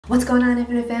What's going on,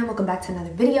 Infinite Fam? Welcome back to another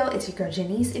video. It's your girl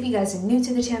Janice. If you guys are new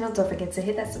to the channel, don't forget to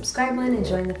hit that subscribe button and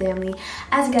join the family.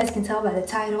 As you guys can tell by the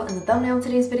title and the thumbnail of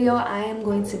today's video, I am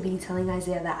going to be telling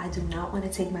Isaiah that I do not want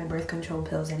to take my birth control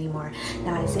pills anymore.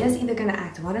 Now, Isaiah's either going to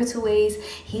act one or two ways.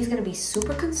 He's going to be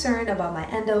super concerned about my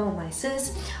endo and my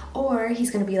cyst, or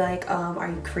he's going to be like, are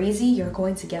you crazy? You're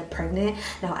going to get pregnant.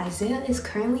 Now, Isaiah is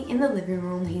currently in the living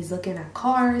room. He's looking at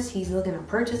cars. He's looking to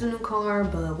purchase a new car,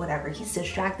 but whatever. He's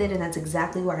distracted, and that's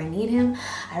exactly where I need him.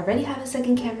 I already have a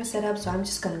second camera set up, so I'm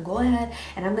just gonna go ahead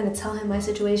and I'm gonna tell him my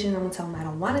situation. I'm gonna tell him I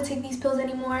don't want to take these pills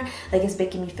anymore, like it's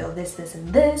making me feel this,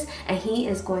 and this, and he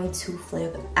is going to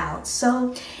flip out.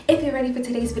 So if you're ready for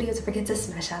today's video, don't forget to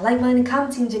smash that like button and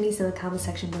comment Team Janice in the comment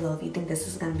section below if you think this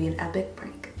is gonna be an epic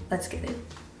prank. Let's get it.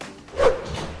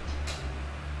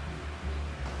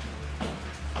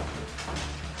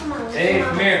 Come on. Hey,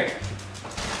 come here.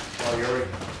 Oh, you're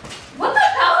ready. What the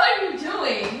hell are you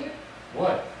doing?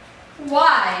 What?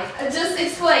 Why? Just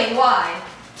explain why.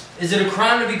 Is it a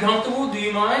crime to be comfortable? Do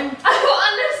you mind? I don't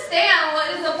understand.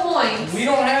 What is the point? We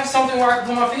don't have something where I can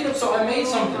put my feet up, so I made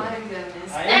something. Oh my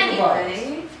goodness. I improvised.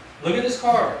 Anyway. Look at this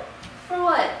card. For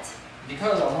what?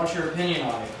 Because I want your opinion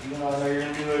on it. Even though I know you're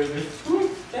gonna be like, ooh,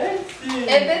 fancy. If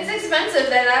it's expensive,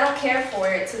 then I don't care for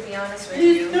it, to be honest with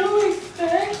you. It's so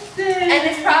expensive. And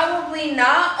it's probably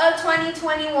not a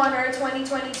 2021 or a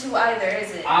 2022 either,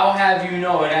 is it? I'll have you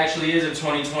know it actually is a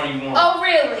 2021. Oh,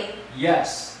 really?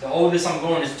 Yes. The oldest I'm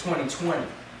going is 2020.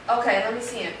 Okay, let me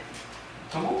see it.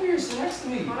 Come over here, sit next to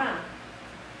me. Hold on.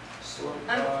 Sorted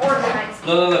I'm by... organized.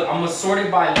 Look. I'm gonna sort it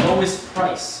by lowest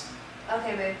price.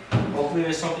 Okay, babe. Hopefully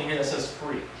there's something here that says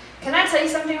free. Can I tell you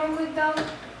something real quick, though?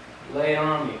 Lay it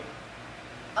on me.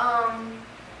 Hold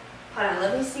on.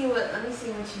 Let me see what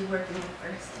you're working with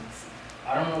first. Let me see.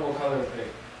 I don't know what color to pick.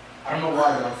 I don't know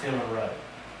why, but I'm feeling red.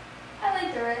 I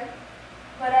like the red,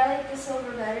 but I like the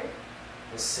silver better.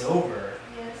 The silver?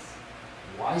 Yes.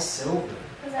 Why silver?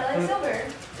 Because I like silver.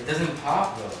 It doesn't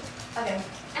pop though. Okay.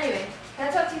 Anyway, can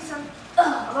I talk to you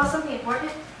about something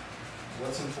important?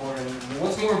 What's important?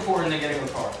 What's more important than getting a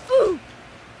car?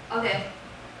 Okay.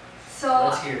 So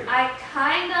Let's hear it. I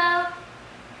kind of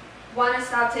want to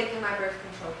stop taking my birth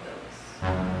control pills.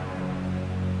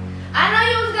 I know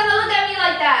you was gonna look at me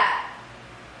like that.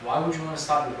 Why would you want to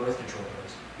stop your birth control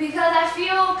pills? Because I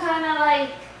feel kind of like,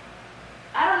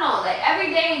 I don't know, like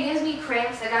every day it gives me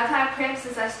cramps. Like I've had cramps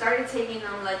since I started taking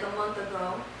them like a month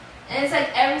ago. And it's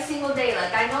like every single day.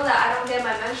 Like I know that I don't get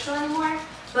my menstrual anymore,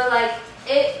 but like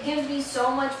it gives me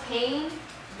so much pain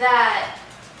that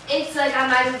it's like I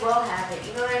might as well have it.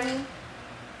 You know what I mean?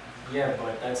 Yeah,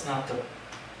 but that's not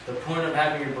the point of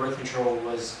having your birth control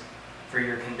was for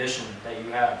your condition that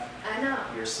you have. I know.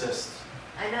 Your cyst.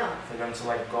 I know. For them to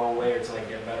like go away or to like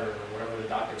get better or whatever the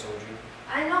doctor told you.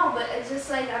 I know, but it's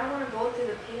just like I don't want to go through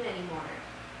the pain anymore.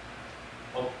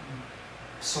 Well,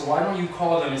 so why don't you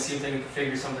call them and see if they can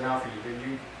figure something out for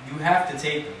you? You have to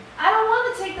take them. I don't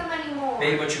want to take them anymore.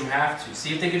 Babe, but you have to.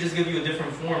 See if they could just give you a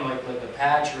different form, like a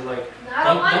patch or like... No, I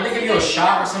don't want don't they give you a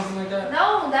shot or something like that?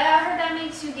 No, I heard that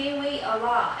makes you gain weight a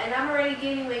lot. And I'm already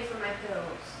gaining weight from my pills.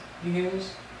 You hear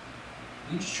this?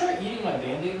 You just try eating my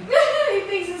Band-Aid? He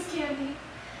thinks it's candy.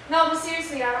 No, but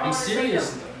seriously, I don't want to take them. I'm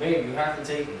serious, babe. You have to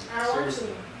take them. I don't Seriously.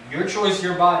 want to. Your choice,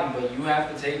 your body, but you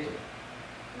have to take them.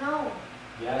 No.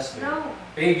 Yes, babe. No.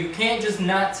 Babe, you can't just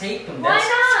not take them. Why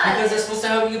not? Because that's supposed to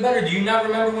help you get better. Do you not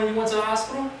remember when you went to the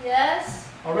hospital? Yes.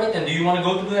 Alright then, do you want to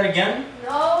go through that again?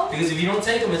 No. Because if you don't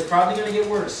take them, it's probably going to get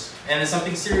worse. And then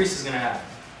something serious is going to happen.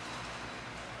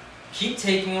 Keep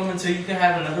taking them until you can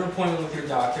have another appointment with your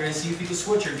doctor and see if he can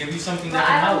switch or give you something that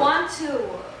can I help. don't want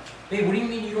to. Babe, what do you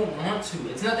mean you don't want to?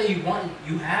 It's not that you want it,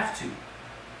 you have to.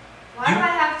 Why do I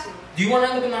have to? Do you want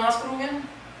to end up in the hospital again?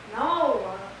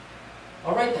 No.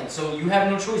 Alright then, so you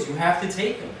have no choice. You have to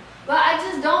take them. But I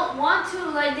just don't want to.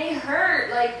 Like, they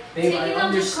hurt. Like, Babe, taking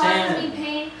them just causes me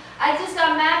pain. I just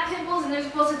got mad pimples, and they're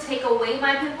supposed to take away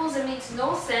my pimples. It makes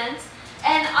no sense.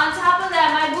 And on top of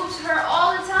that, my boobs hurt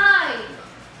all the time.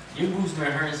 Your boobs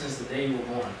been hurting since the day you were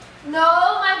born.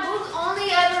 No, my boobs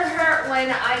only ever hurt when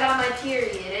I got my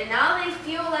period. And now they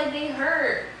feel like they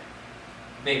hurt.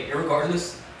 Babe,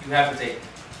 irregardless, you have to take them.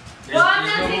 Well, I'm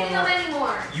not taking them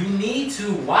anymore. You need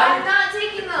to. Why? I'm not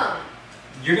taking them.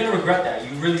 You're going to regret that.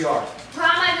 You really are. How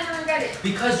am I going to regret it?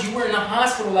 Because you were in the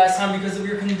hospital last time because of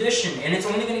your condition. And it's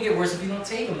only going to get worse if you don't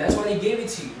take them. That's why they gave it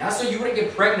to you. Not so you wouldn't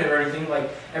get pregnant or anything like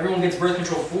everyone gets birth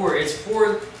control for. It's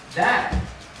for that.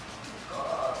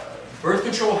 Birth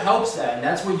control helps that. And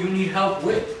that's what you need help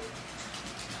with.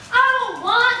 I don't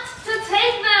want to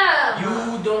take them.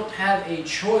 You don't have a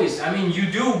choice. I mean, you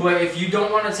do, but if you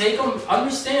don't want to take them,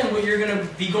 understand what you're going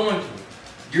to be going through.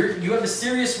 You have a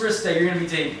serious risk that you're going to be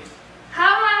taking.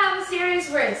 How do I have a serious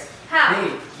risk? How?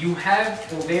 Babe, you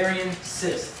have ovarian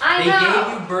cysts. I They know.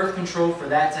 gave you birth control for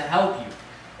that to help you.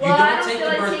 Well, I don't take feel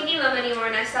the like birth. taking them anymore,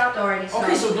 and I stopped already. So.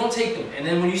 Okay, so don't take them. And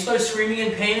then when you start screaming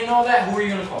in pain and all that, who are you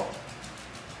going to call?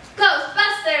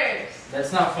 Ghostbusters!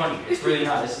 That's not funny. It's really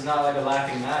not. This is not like a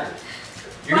laughing matter.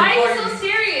 You're Why gonna are you call so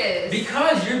serious?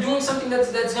 Because you're doing something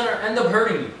that's going to end up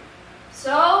hurting you.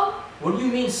 So? What do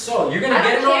you mean so? You're gonna I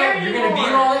get don't in all care that. You're gonna be in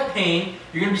anymore. all that pain.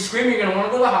 You're gonna be screaming. You're gonna want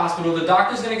to go to the hospital. The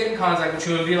doctor's gonna get in contact with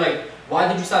you and be like, "Why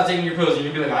did you stop taking your pills?" And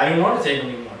you'll be like, "I didn't want to take them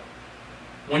anymore."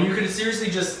 When you could seriously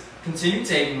just continue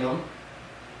taking them,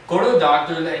 go to the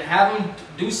doctor and have them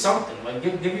do something. Like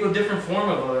give you a different form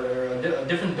of a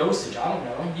different dosage. I don't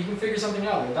know. You can figure something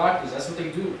out. The doctors, that's what they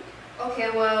do.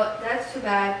 Okay, well, that's too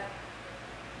bad.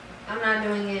 I'm not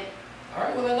doing it. All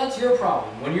right, well then that's your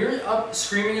problem. When you're up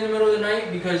screaming in the middle of the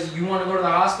night because you want to go to the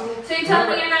hospital. So you tell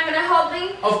me you're not gonna help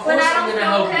me? Of when course I I'm don't gonna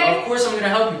feel help okay? you. Of course I'm gonna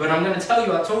help you, but I'm gonna tell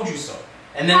you I told you so.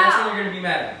 And then that's when you're gonna be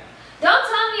mad at me. Don't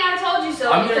tell me I told you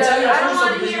so. I'm gonna tell you I told you so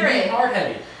want to because hear you're being it.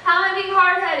 hard-headed. How am I being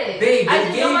hard-headed? Babe, I they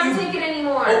just gave don't want you- to take it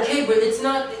anymore. Okay, but it's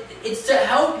not. It's to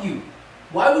help you.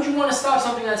 Why would you want to stop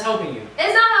something that's helping you?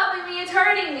 It's not helping me. It's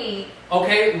hurting me.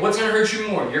 Okay, what's gonna hurt you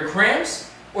more? Your cramps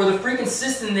or the freaking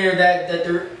cysts in there that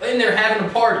they're in there having a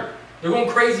party? They're going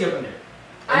crazy up in there.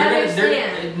 I And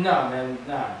understand. No, man,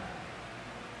 nah.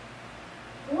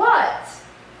 What?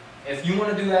 If you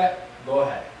want to do that, go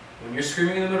ahead. When you're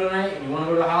screaming in the middle of the night and you want to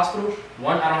go to the hospital,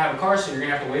 one, I don't have a car, so you're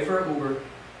gonna have to wait for an Uber.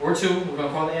 Or two, we're gonna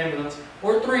call the ambulance.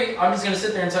 Or three, I'm just gonna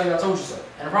sit there and tell you I told you so.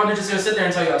 And I'm probably just gonna sit there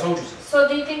and tell you I told you so. So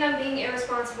do you think I'm being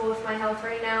irresponsible with my health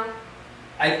right now?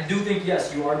 I do think,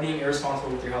 yes, you are being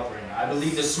irresponsible with your health right now. I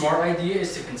believe the smart idea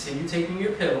is to continue taking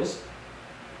your pills,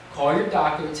 call your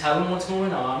doctor, tell him what's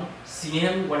going on, see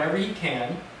him whenever he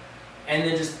can, and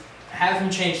then just have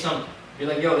him change something. Be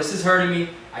like, yo, this is hurting me.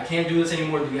 I can't do this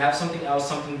anymore. Do you have something else,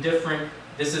 something different?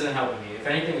 This isn't helping me. If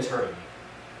anything, it's hurting me.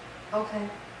 Okay.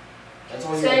 That's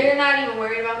all you So gotta do. you're not even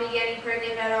worried about me getting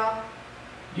pregnant at all?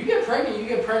 You get pregnant, you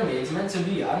get pregnant. It's meant to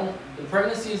be. The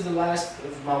pregnancy is the last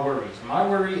of my worries. My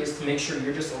worry is to make sure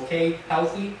you're just okay,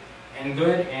 healthy, and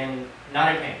good, and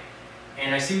not in pain.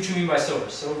 And I see what you mean by silver.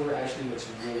 Silver actually looks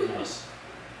really nice.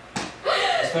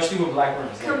 Especially with black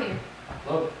rims. Come Look. here.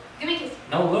 Look. Give me a kiss.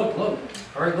 No, look.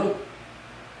 Alright, look.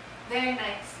 Very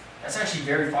nice. That's actually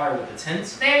very fire with the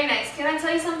tints. Very nice. Can I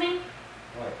tell you something?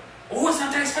 What? Oh, it's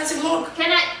not that expensive. Look.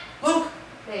 Can I? Look.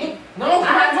 Babe. No, I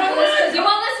have come to on, listen. You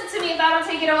won't listen to me if I don't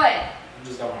take it away. I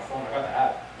just got my phone. I got the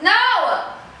app. No!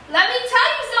 Let me tell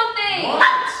you something!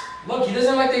 What? Look, he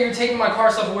doesn't like that you're taking my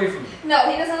car stuff away from me. No,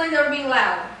 he doesn't like that we're being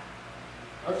loud.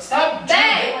 Stop trying to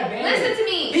get my Babe, Band-Aid. listen to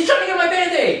me. He's trying to get my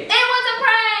Band-Aid. It was a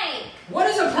prank! What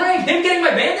is a prank? Him getting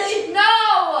my Band-Aid?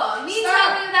 No! Me Stop.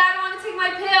 telling you that I don't want to take my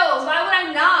pills. Why would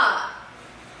I not?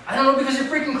 I don't know, because you're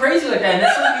freaking crazy like that. And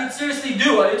that's something you'd seriously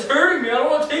do. It's hurting me. I don't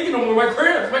want to take it no more. My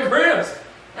cramps.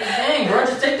 Like, dang, bro,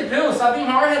 just take the pills. Stop being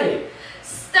hard-headed.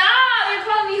 Stop! You're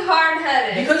calling me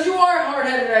hard-headed. Because you are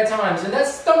hard-headed at times, and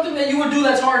that's something that you would do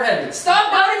that's hard-headed.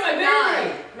 Stop biting my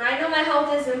Band-Aid. I know my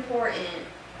health is important.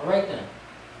 All right, then.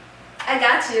 I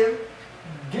got you.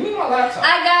 Give me my laptop.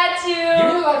 I got Give me you.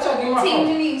 the laptop. Give me my Team phone.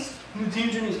 Janice. Team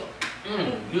Janice.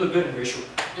 You look good in racial.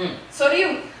 So do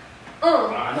you. I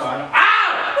know.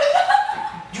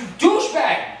 Ow! You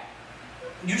douchebag!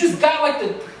 You just got like the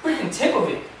freaking tip of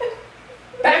it.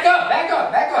 Back up.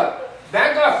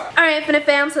 Alright, Infinite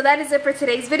Fam, so that is it for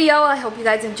today's video. I hope you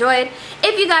guys enjoyed.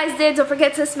 If you guys did, don't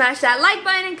forget to smash that like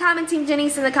button and comment Team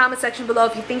Janice in the comment section below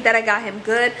if you think that I got him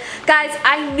good. Guys,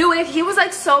 I knew it. He was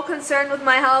like so concerned with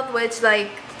my health, which like,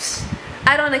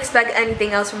 I don't expect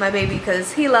anything else from my baby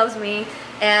because he loves me.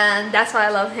 And that's why I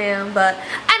love him. But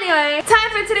anyway, time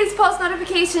for today's post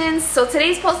notifications. So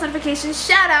today's post notification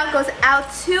shout out goes out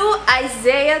to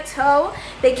Isaiah Toe.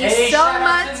 Thank you so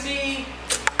much.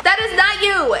 That is not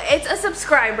you. It's a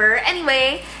subscriber.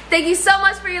 Anyway, thank you so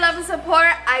much for your love and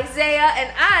support, Isaiah,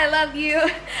 and I love you.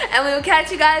 And we will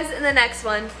catch you guys in the next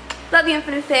one. Love you,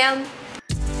 Infinite Fam.